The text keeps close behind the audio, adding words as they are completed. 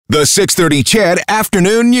The 6:30 CHED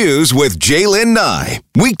Afternoon News with Jaylen Nye.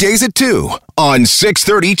 Weekdays at 2 on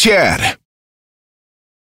 6:30 CHED.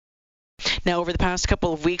 Now, over the past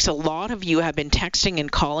couple of weeks, a lot of you have been texting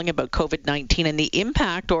and calling about COVID-19 and the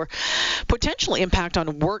impact or potential impact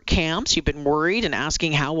on work camps. You've been worried and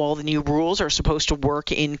asking how all the new rules are supposed to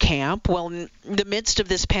work in camp. Well, in the midst of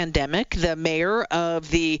this pandemic, the mayor of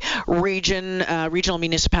the regional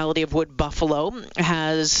municipality of Wood Buffalo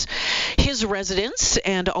has his residents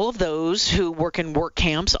and all of those who work in work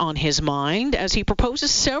camps on his mind as he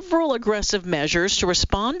proposes several aggressive measures to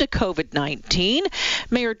respond to COVID-19.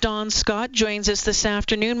 Mayor Don Scott joins us this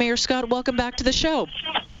afternoon. Mayor Scott, welcome back to the show.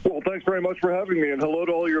 Well, thanks very much for having me, and hello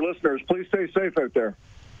to all your listeners. Please stay safe out there.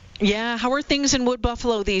 Yeah, how are things in Wood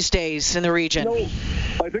Buffalo these days in the region?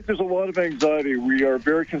 I think there's a lot of anxiety. We are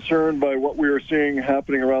very concerned by what we are seeing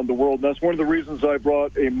happening around the world, and that's one of the reasons I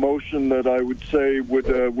brought a motion that I would say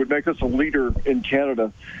would make us a leader in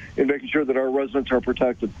Canada in making sure that our residents are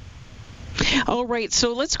protected. All right,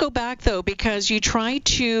 so let's go back, though, because you tried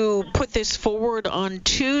to put this forward on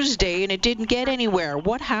Tuesday and it didn't get anywhere.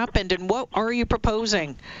 What happened and what are you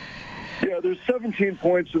proposing? Yeah, there's 17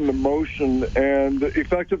 points in the motion, and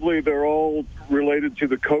effectively they're all related to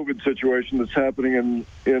the COVID situation that's happening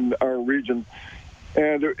in our region.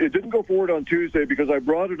 And it didn't go forward on Tuesday because I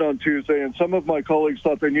brought it on Tuesday, and some of my colleagues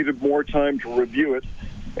thought they needed more time to review it.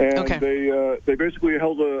 And they basically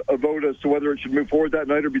held a vote as to whether it should move forward that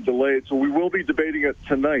night or be delayed. So we will be debating it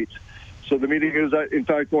tonight. So the meeting is, in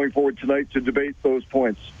fact, going forward tonight to debate those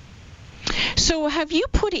points. So have you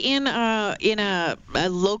put in a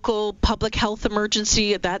local public health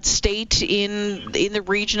emergency at that state in the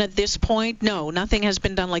region at this point? No, nothing has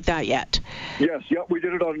been done like that yet. Yes, we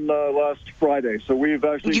did it on last Friday. So we've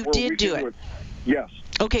actually... You did do it? Yes.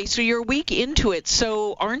 Okay, so you're a week into it.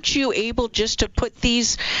 So aren't you able just to put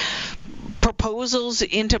these proposals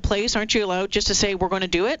into place? Aren't you allowed just to say we're going to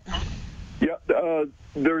do it? Yeah,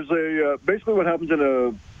 there's basically what happens in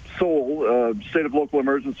a SOL, state of local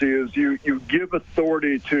emergency, is you give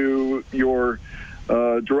authority to your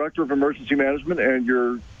director of emergency management and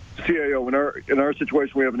your CAO. In our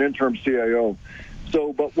situation, we have an interim CAO.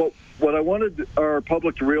 So, but what I wanted our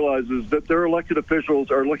public to realize is that their elected officials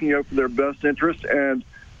are looking out for their best interest, and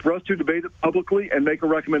for us to debate it publicly and make a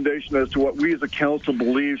recommendation as to what we as a council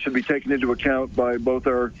believe should be taken into account by both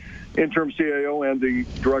our interim CAO and the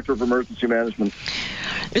Director of Emergency Management.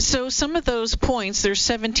 So some of those points, there's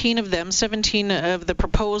 17 of them, 17 of the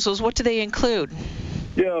proposals. What do they include?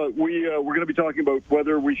 Yeah, we're going to be talking about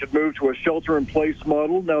whether we should move to a shelter-in-place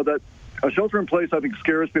model. Now, that a shelter-in-place, I think,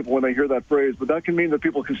 scares people when they hear that phrase, but that can mean that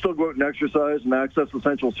people can still go out and exercise and access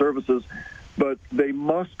essential services, but they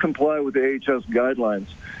must comply with the AHS guidelines.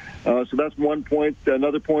 So that's one point.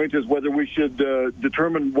 Another point is whether we should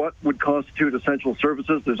determine what would constitute essential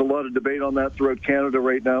services. There's a lot of debate on that throughout Canada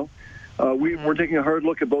right now. We're taking a hard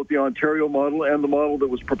look at both the Ontario model and the model that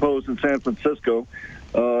was proposed in San Francisco.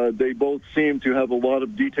 They both seem to have a lot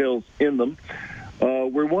of details in them.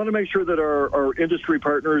 We want to make sure that our industry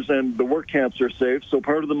partners and the work camps are safe. So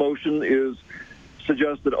part of the motion is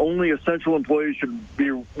suggest that only essential employees should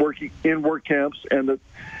be working in work camps, and that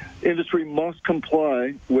industry must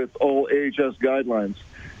comply with all AHS guidelines.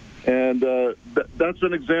 And that's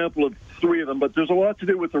an example of three of them, but there's a lot to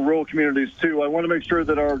do with the rural communities too. I want to make sure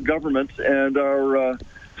that our government and our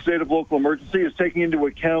state of local emergency is taking into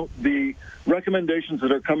account the recommendations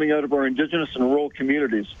that are coming out of our Indigenous and rural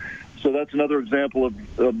communities. So that's another example of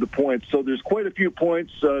the points. So there's quite a few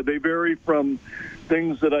points. They vary from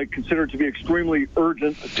things that I consider to be extremely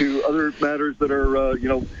urgent to other matters that are,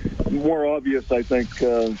 more obvious, I think,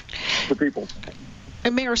 for people.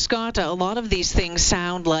 Mayor Scott, a lot of these things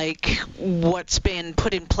sound like what's been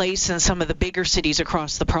put in place in some of the bigger cities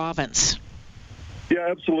across the province. Yeah,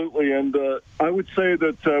 absolutely. And I would say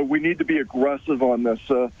that we need to be aggressive on this.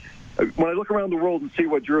 When I look around the world and see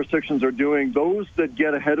what jurisdictions are doing, those that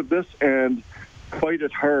get ahead of this and fight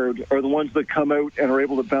it hard are the ones that come out and are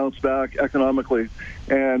able to bounce back economically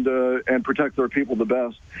and protect their people the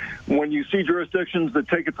best. When you see jurisdictions that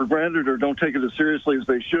take it for granted or don't take it as seriously as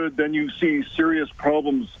they should, then you see serious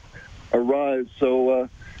problems arise. So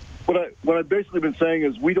what I've basically been saying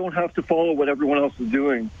is we don't have to follow what everyone else is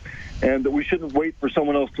doing, and that we shouldn't wait for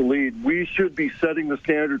someone else to lead. We should be setting the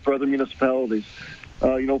standard for other municipalities.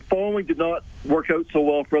 Following did not work out so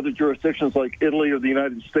well for other jurisdictions like Italy or the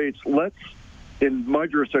United States. Let's, in my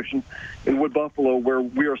jurisdiction, in Wood Buffalo, where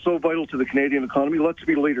we are so vital to the Canadian economy, let's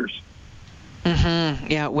be leaders. Mm-hmm.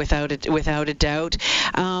 Yeah, without a doubt.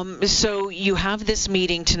 So you have this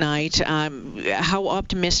meeting tonight. How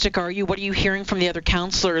optimistic are you? What are you hearing from the other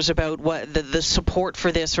councillors about what the support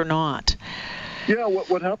for this or not? Yeah,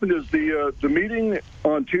 what happened is the meeting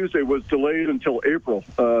on Tuesday was delayed until April.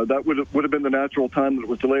 That would have been the natural time that it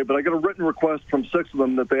was delayed. But I got a written request from 6 of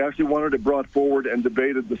them that they actually wanted it brought forward and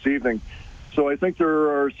debated this evening. So I think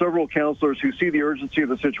there are several councillors who see the urgency of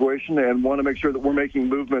the situation and want to make sure that we're making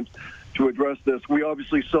movement to address this. We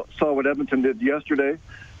obviously saw what Edmonton did yesterday,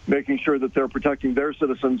 making sure that they're protecting their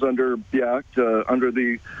citizens under the Act, under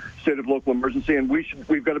the state of local emergency, and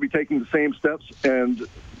we've got to be taking the same steps. And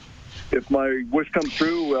if my wish comes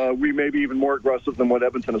true, we may be even more aggressive than what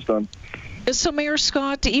Edmonton has done. So, Mayor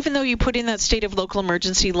Scott, even though you put in that state of local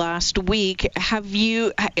emergency last week, has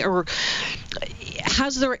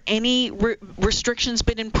there any restrictions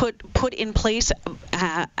been put in place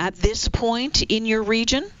at this point in your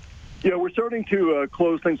region? Yeah, we're starting to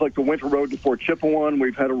close things like the Winter Road to Fort Chipewyan.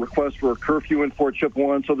 We've had a request for a curfew in Fort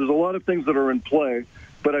Chipewyan. So there's a lot of things that are in play,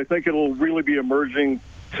 but I think it'll really be emerging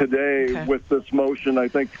today with this motion. I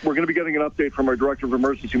think we're going to be getting an update from our Director of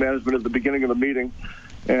Emergency Management at the beginning of the meeting,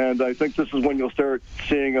 and I think this is when you'll start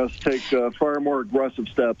seeing us take far more aggressive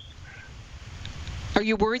steps. Are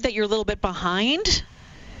you worried that you're a little bit behind?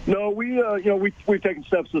 No, we've taken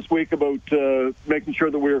steps this week about making sure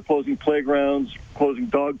that we are closing playgrounds, closing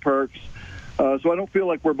dog parks. So I don't feel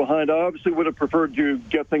like we're behind. I obviously would have preferred to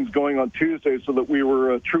get things going on Tuesday so that we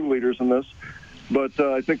were true leaders in this. But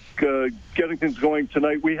I think getting things going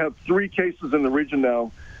tonight, we have 3 cases in the region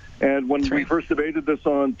now. And when we first debated this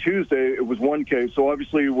on Tuesday, it was 1 case. So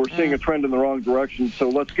obviously we're seeing a trend in the wrong direction. So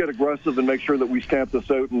let's get aggressive and make sure that we stamp this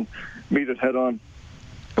out and meet it head on.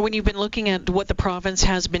 When you've been looking at what the province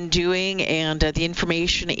has been doing and the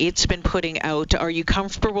information it's been putting out, are you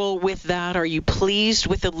comfortable with that? Are you pleased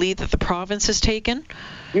with the lead that the province has taken?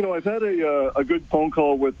 You know, I've had a good phone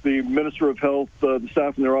call with the Minister of Health, the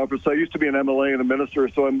staff in their office. I used to be an MLA and a minister,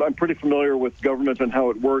 so I'm pretty familiar with government and how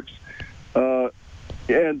it works.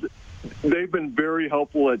 And they've been very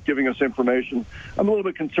helpful at giving us information. I'm a little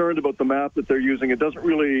bit concerned about the map that they're using. It doesn't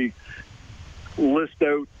really list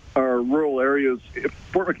out our rural areas.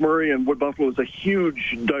 Fort McMurray and Wood Buffalo is a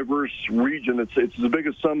huge, diverse region. It's as big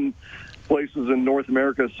as some places in North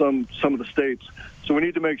America, some of the states. So we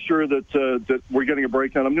need to make sure that we're getting a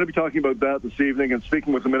breakdown. I'm going to be talking about that this evening and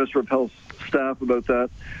speaking with the Minister of Health staff about that.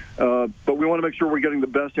 But we want to make sure we're getting the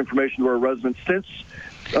best information to our residents. Since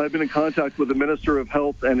I've been in contact with the Minister of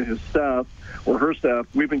Health and his staff, or her staff,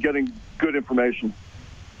 we've been getting good information.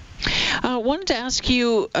 I wanted to ask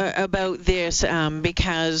you about this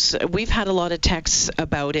because we've had a lot of texts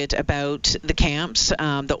about it, about the camps,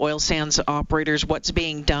 the oil sands operators, what's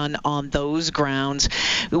being done on those grounds.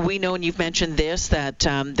 We know, and you've mentioned this, that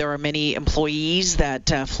there are many employees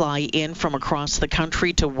that fly in from across the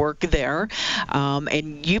country to work there,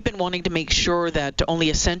 and you've been wanting to make sure that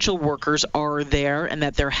only essential workers are there and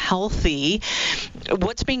that they're healthy.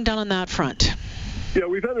 What's being done on that front? Yeah,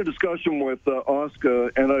 we've had a discussion with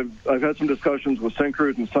OSCA, and I've had some discussions with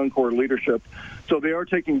Syncrude and Suncor leadership. So they are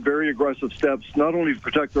taking very aggressive steps, not only to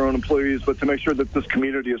protect their own employees, but to make sure that this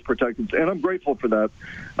community is protected. And I'm grateful for that.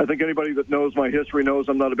 I think anybody that knows my history knows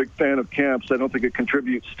I'm not a big fan of camps. I don't think it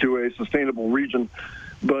contributes to a sustainable region.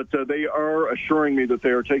 But they are assuring me that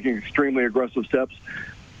they are taking extremely aggressive steps.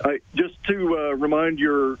 Just to remind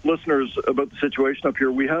your listeners about the situation up here,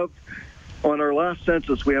 we have, on our last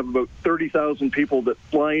census, we have about 30,000 people that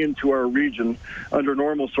fly into our region under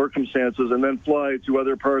normal circumstances and then fly to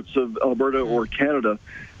other parts of Alberta or Canada.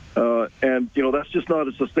 And, you know, that's just not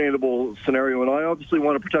a sustainable scenario. And I obviously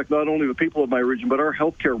want to protect not only the people of my region, but our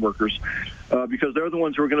healthcare workers, because they're the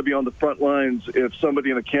ones who are going to be on the front lines if somebody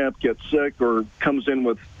in a camp gets sick or comes in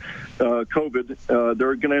with COVID.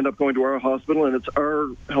 They're going to end up going to our hospital, and it's our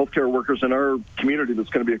healthcare workers in our community that's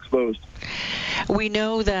going to be exposed. We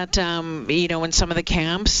know that, in some of the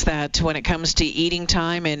camps, that when it comes to eating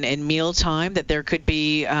time and meal time, that there could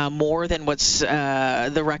be more than what's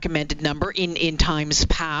the recommended number in times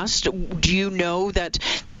past. Do you know that,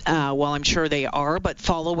 well, I'm sure they are, but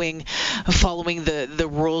following the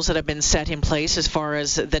rules that have been set in place as far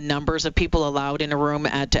as the numbers of people allowed in a room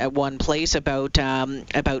at one place, about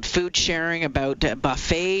food sharing, about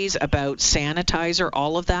buffets, about sanitizer,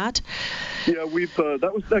 all of that? Yeah,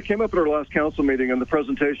 that came up at our last council meeting and the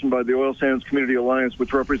presentation by the Oil Sands Community Alliance,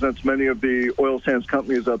 which represents many of the oil sands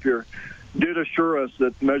companies up here, did assure us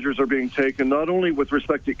that measures are being taken, not only with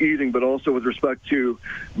respect to eating, but also with respect to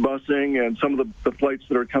busing and some of the flights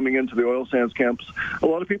that are coming into the oil sands camps. A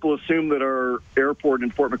lot of people assume that our airport in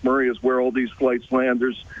Fort McMurray is where all these flights land.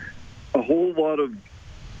 There's a whole lot of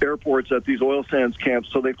airports at these oil sands camps,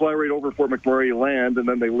 so they fly right over Fort McMurray, land, and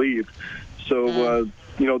then they leave. So,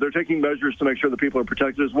 they're taking measures to make sure that people are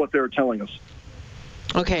protected, is what they're telling us.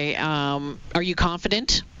 Okay. Are you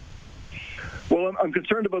confident? Well, I'm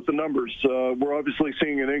concerned about the numbers. We're obviously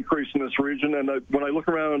seeing an increase in this region, and when I look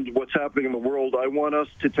around what's happening in the world, I want us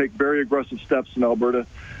to take very aggressive steps in Alberta.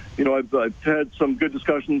 You know, I've had some good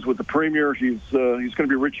discussions with the Premier. He's going to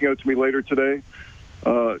be reaching out to me later today.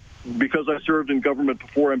 Because I served in government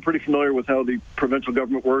before, I'm pretty familiar with how the provincial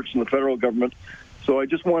government works and the federal government. So I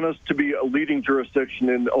just want us to be a leading jurisdiction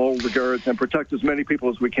in all regards and protect as many people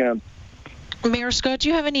as we can. Mayor Scott, do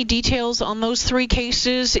you have any details on those 3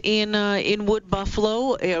 cases in Wood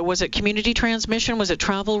Buffalo? Was it community transmission? Was it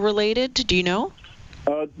travel related? Do you know?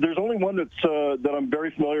 There's only one that I'm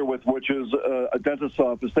very familiar with, which is a dentist's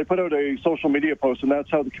office. They put out a social media post, and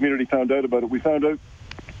that's how the community found out about it. We found out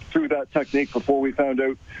through that technique before we found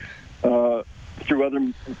out through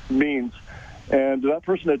other means. And that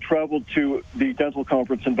person had traveled to the dental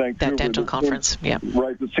conference in Vancouver. That dental conference, yeah.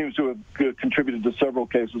 Right, that seems to have contributed to several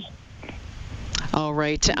cases. All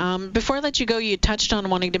right. Before I let you go, you touched on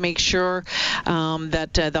wanting to make sure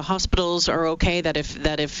that the hospitals are okay. That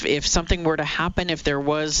if something were to happen, if there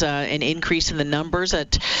was an increase in the numbers,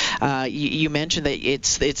 that you mentioned that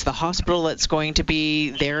it's the hospital that's going to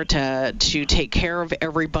be there to take care of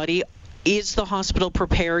everybody. Is the hospital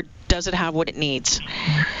prepared? Does it have what it needs?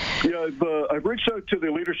 Yeah, I've reached out to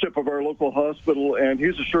the leadership of our local hospital, and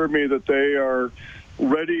he's assured me that they are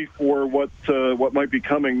ready for what might be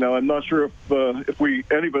coming. Now, I'm not sure if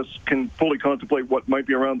any of us can fully contemplate what might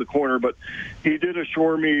be around the corner, but he did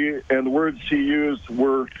assure me, and the words he used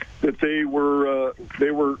were that they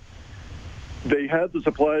had the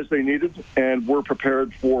supplies they needed and were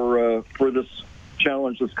prepared for this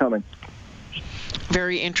challenge that's coming.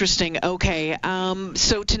 Very interesting. Okay.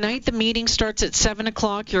 So tonight the meeting starts at 7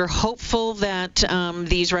 o'clock. You're hopeful that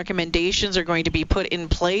these recommendations are going to be put in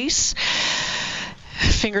place.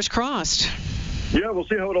 Fingers crossed. Yeah, we'll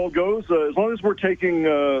see how it all goes. As long as we're taking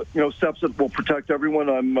steps that will protect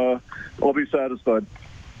everyone, I'll be satisfied.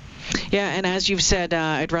 Yeah, and as you've said,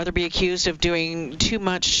 I'd rather be accused of doing too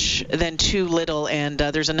much than too little, and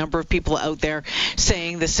there's a number of people out there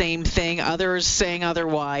saying the same thing, others saying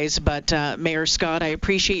otherwise. But Mayor Scott, I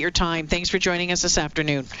appreciate your time. Thanks for joining us this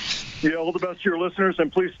afternoon. Yeah, all the best to your listeners,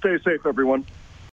 and please stay safe, everyone.